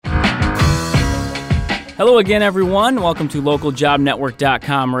Hello again, everyone. Welcome to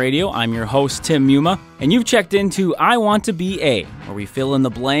localjobnetwork.com radio. I'm your host, Tim Muma, and you've checked into I Want to Be A, where we fill in the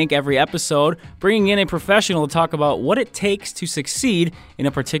blank every episode, bringing in a professional to talk about what it takes to succeed in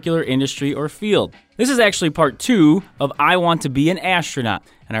a particular industry or field. This is actually part 2 of I Want to Be an Astronaut,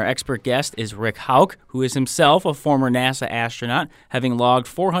 and our expert guest is Rick Houck, who is himself a former NASA astronaut, having logged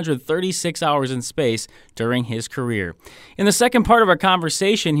 436 hours in space during his career. In the second part of our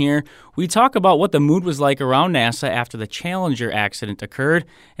conversation here, we talk about what the mood was like around NASA after the Challenger accident occurred,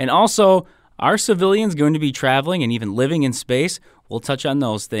 and also, are civilians going to be traveling and even living in space? We'll touch on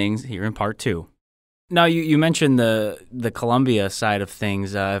those things here in part 2. Now, you mentioned the Columbia side of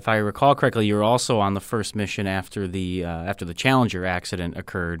things. If I recall correctly, you were also on the first mission after the Challenger accident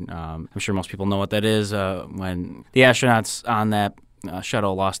occurred. I'm sure most people know what that is, when the astronauts on that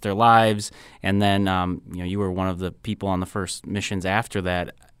shuttle lost their lives, and then you were one of the people on the first missions after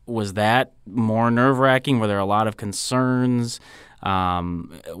that. Was that more nerve-wracking? Were there a lot of concerns? You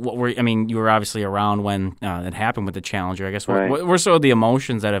were obviously around when it happened with the Challenger. I guess what were sort of the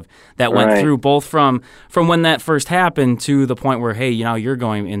emotions that went through, both from when that first happened to the point where, hey, you're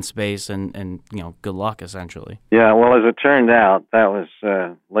going in space and good luck, essentially. Yeah, well, as it turned out, that was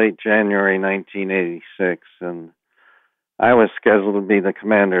late January 1986, and I was scheduled to be the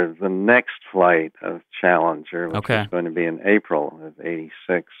commander of the next flight of Challenger, which was going to be in April of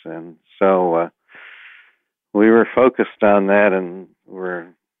 '86, and so we were focused on that, and were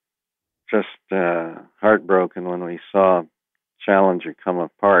just heartbroken when we saw Challenger come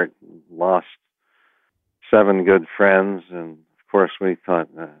apart. Lost 7 good friends, and of course we thought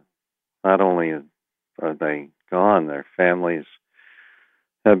not only are they gone, their families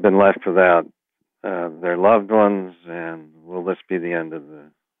have been left without their loved ones, and will this be the end of the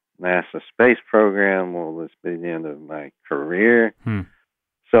NASA space program? Will this be the end of my career?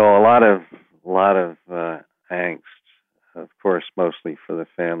 So a lot of angst, of course, mostly for the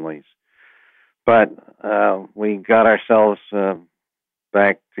families. But we got ourselves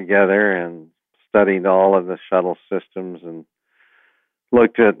back together and studied all of the shuttle systems and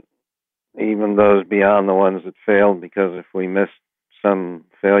looked at even those beyond the ones that failed, because if we missed some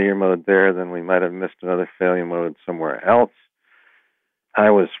failure mode there, then we might have missed another failure mode somewhere else.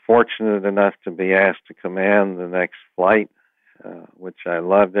 I was fortunate enough to be asked to command the next flight, which I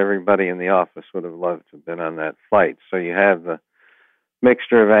loved. Everybody in the office would have loved to have been on that flight. So you have the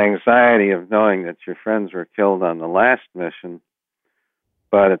mixture of anxiety of knowing that your friends were killed on the last mission,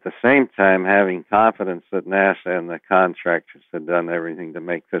 but at the same time having confidence that NASA and the contractors had done everything to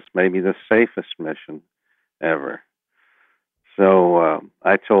make this maybe the safest mission ever. So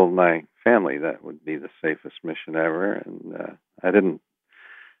I told my family that would be the safest mission ever, and I didn't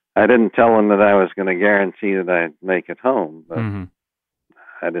tell them that I was going to guarantee that I'd make it home, but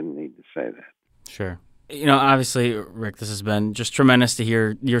I didn't need to say that. Sure. Obviously, Rick, this has been just tremendous to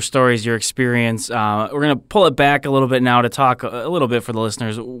hear your stories, your experience. We're going to pull it back a little bit now to talk a little bit for the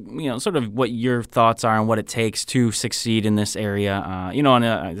listeners, sort of what your thoughts are on what it takes to succeed in this area.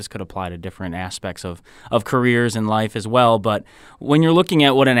 And this could apply to different aspects of careers and life as well. But when you're looking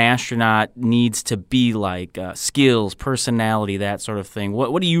at what an astronaut needs to be like, skills, personality, that sort of thing,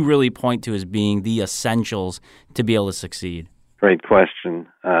 what do you really point to as being the essentials to be able to succeed? Great question.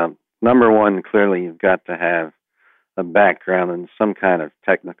 Number one, clearly you've got to have a background in some kind of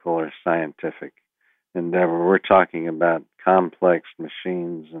technical or scientific endeavor. We're talking about complex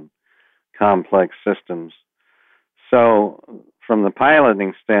machines and complex systems. So from the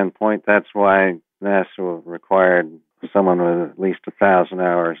piloting standpoint, that's why NASA required someone with at least 1,000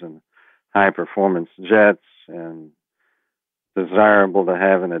 hours in high-performance jets, and desirable to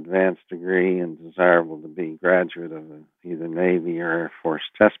have an advanced degree, and desirable to be graduate of either Navy or Air Force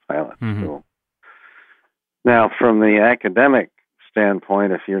test pilot school. Now, from the academic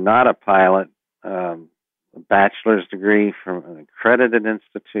standpoint, if you're not a pilot, a bachelor's degree from an accredited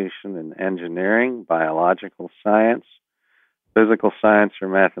institution in engineering, biological science, physical science, or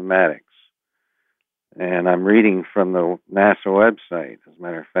mathematics. And I'm reading from the NASA website. As a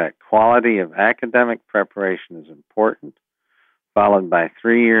matter of fact, quality of academic preparation is important, followed by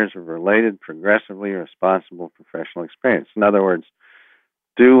 3 years of related, progressively responsible professional experience. In other words,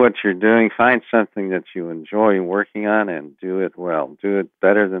 do what you're doing, find something that you enjoy working on, and do it well. Do it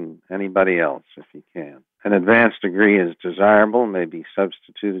better than anybody else if you can. An advanced degree is desirable, may be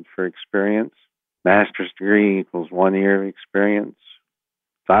substituted for experience. Master's degree equals 1 year of experience.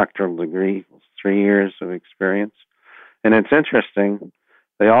 Doctoral degree equals 3 years of experience. And it's interesting,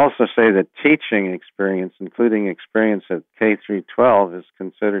 they also say that teaching experience, including experience at K through 12, is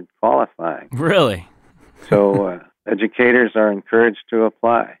considered qualifying. Really? So educators are encouraged to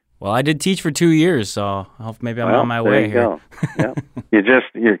apply. Well, I did teach for 2 years, so I hope maybe I'm on my way here. Yeah.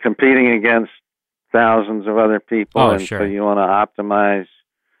 You're competing against thousands of other people, and sure. so you want to optimize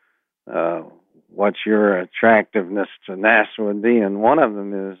what your attractiveness to NASA would be, and one of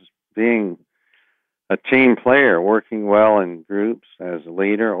them is being a team player, working well in groups as a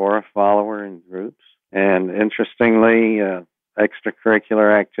leader or a follower in groups. And interestingly,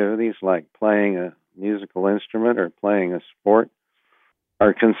 extracurricular activities like playing a musical instrument or playing a sport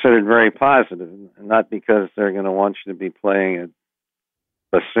are considered very positive, not because they're going to want you to be playing a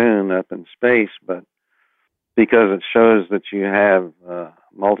bassoon up in space, but because it shows that you have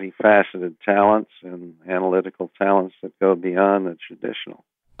multifaceted talents and analytical talents that go beyond the traditional.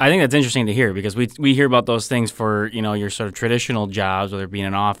 I think that's interesting to hear because we hear about those things for, your sort of traditional jobs, whether it be in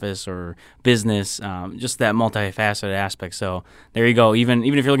an office or business, just that multifaceted aspect. So there you go. Even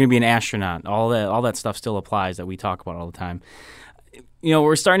if you're looking to be an astronaut, all that stuff still applies that we talk about all the time.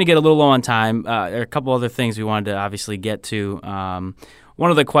 We're starting to get a little low on time. There are a couple other things we wanted to obviously get to. One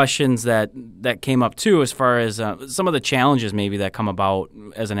of the questions that came up too, as far as some of the challenges maybe that come about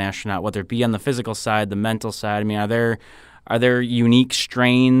as an astronaut, whether it be on the physical side, the mental side. I mean, are there unique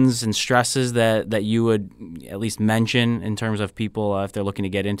strains and stresses that you would at least mention in terms of people if they're looking to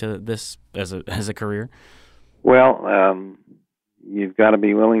get into this as a career? Well, you've got to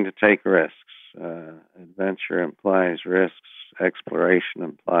be willing to take risks. Adventure implies risks. Exploration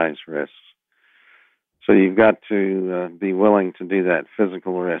implies risks. So you've got to be willing to do that,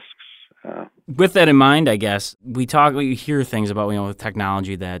 physical risks. With that in mind, I guess, we hear things about, with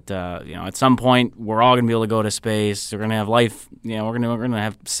technology that, at some point we're all going to be able to go to space. We're going to have life, we're going to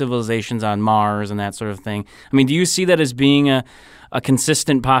have civilizations on Mars and that sort of thing. I mean, do you see that as being a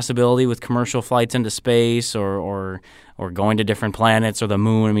consistent possibility with commercial flights into space or going to different planets or the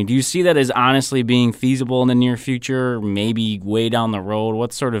moon? I mean, do you see that as honestly being feasible in the near future, maybe way down the road?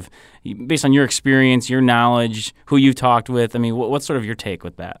 What sort of, based on your experience, your knowledge, who you've talked with, I mean, what's sort of your take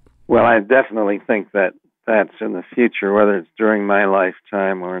with that? Well, I definitely think that that's in the future, whether it's during my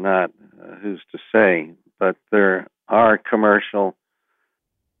lifetime or not, who's to say. But there are commercial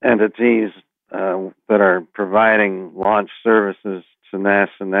entities that are providing launch services to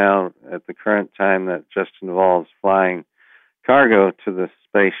NASA now at the current time that just involves flying cargo to the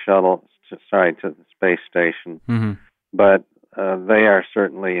space shuttle, to the space station. Mm-hmm. But they are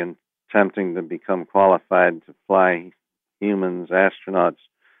certainly attempting to become qualified to fly humans, astronauts,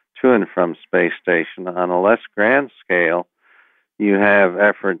 to and from space station. On a less grand scale, you have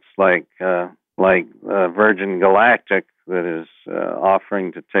efforts like Virgin Galactic that is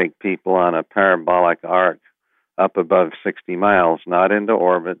offering to take people on a parabolic arc up above 60 miles, not into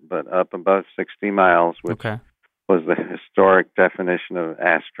orbit, but up above 60 miles, which was the historic definition of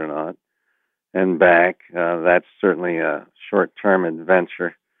astronaut, and back. That's certainly a short-term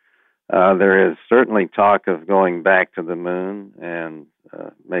adventure. There is certainly talk of going back to the moon and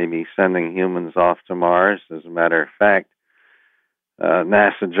maybe sending humans off to Mars. As a matter of fact,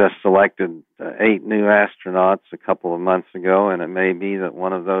 NASA just selected 8 new astronauts a couple of months ago, and it may be that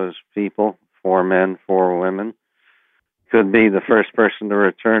one of those people, 4 men, 4 women, could be the first person to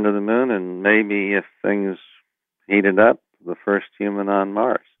return to the moon, and maybe if things heated up, the first human on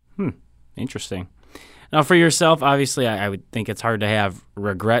Mars. Interesting. Now, for yourself, obviously, I would think it's hard to have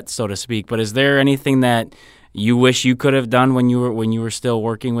regrets, so to speak. But is there anything that you wish you could have done when you were still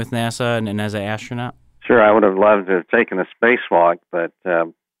working with NASA and as an astronaut? Sure, I would have loved to have taken a spacewalk, but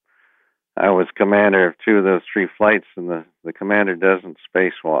I was commander of 2 of those 3 flights, and the commander doesn't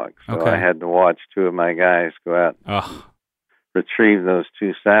spacewalk. So I had to watch 2 of my guys go out and retrieve those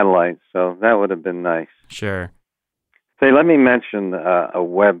 2 satellites. So that would have been nice. Sure. Say, let me mention a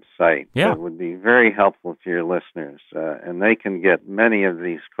website that would be very helpful to your listeners, and they can get many of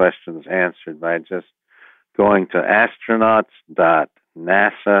these questions answered by just going to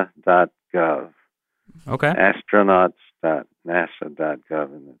astronauts.nasa.gov. Okay. Astronauts.nasa.gov,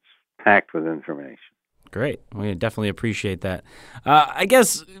 and it's packed with information. Great. We definitely appreciate that. I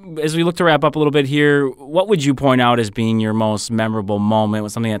guess as we look to wrap up a little bit here, what would you point out as being your most memorable moment,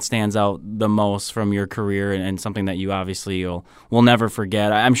 something that stands out the most from your career and something that you obviously will never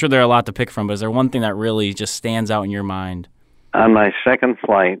forget? I'm sure there are a lot to pick from, but is there one thing that really just stands out in your mind? On my second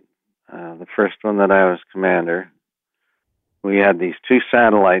flight, the first one that I was commander, we had these 2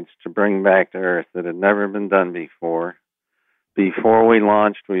 satellites to bring back to Earth that had never been done before. Before we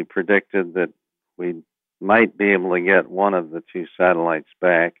launched, we predicted that we might be able to get one of the 2 satellites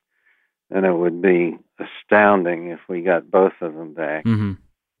back, and it would be astounding if we got both of them back. Mm-hmm.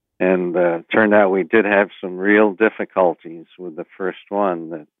 And turned out we did have some real difficulties with the first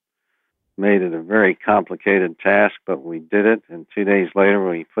one that made it a very complicated task, but we did it. And 2 days later,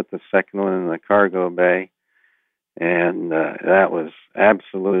 we put the second one in the cargo bay. And that was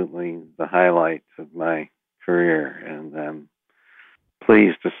absolutely the highlight of my career. And I'm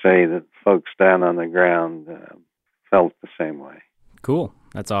pleased to say that folks down on the ground felt the same way. Cool.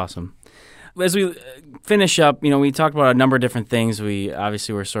 That's awesome. As we finish up, we talked about a number of different things. We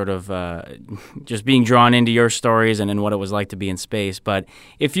obviously were sort of just being drawn into your stories and what it was like to be in space. But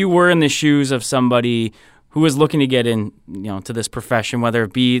if you were in the shoes of somebody who was looking to get in, to this profession, whether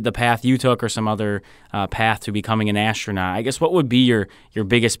it be the path you took or some other path to becoming an astronaut, I guess what would be your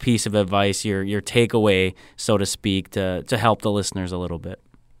biggest piece of advice, your takeaway, so to speak, to help the listeners a little bit?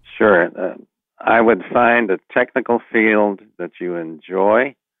 Sure. I would find a technical field that you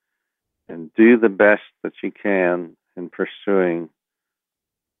enjoy and do the best that you can in pursuing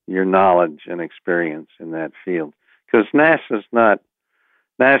your knowledge and experience in that field. Because NASA's not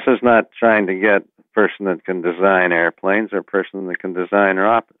trying to get a person that can design airplanes or a person that can design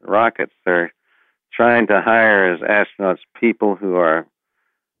rockets. They're trying to hire as astronauts people who are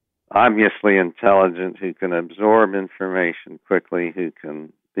obviously intelligent, who can absorb information quickly, who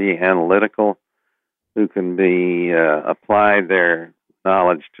can be analytical, who can be apply their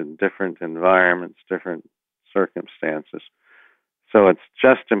knowledge to different environments, different circumstances. So it's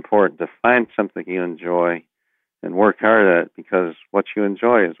just important to find something you enjoy and work hard at it, because what you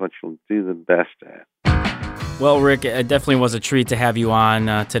enjoy is what you'll do the best at. Well, Rick, it definitely was a treat to have you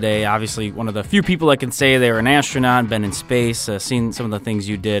on today. Obviously, one of the few people that can say they were an astronaut, been in space, seen some of the things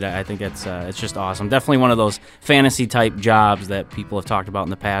you did. I think it's just awesome. Definitely one of those fantasy-type jobs that people have talked about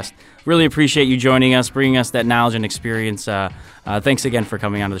in the past. Really appreciate you joining us, bringing us that knowledge and experience. Thanks again for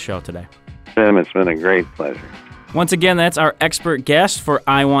coming onto the show today. Tim, it's been a great pleasure. Once again, that's our expert guest for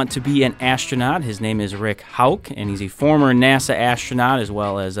I Want to Be an Astronaut. His name is Rick Houck, and he's a former NASA astronaut as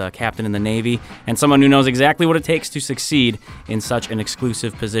well as a captain in the Navy, and someone who knows exactly what it takes to succeed in such an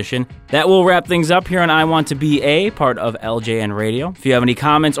exclusive position. That will wrap things up here on I Want to Be A, part of LJN Radio. If you have any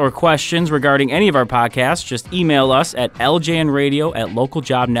comments or questions regarding any of our podcasts, just email us at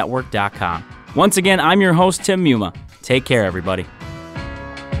ljnradio@localjobnetwork.com. Once again, I'm your host, Tim Muma. Take care, everybody.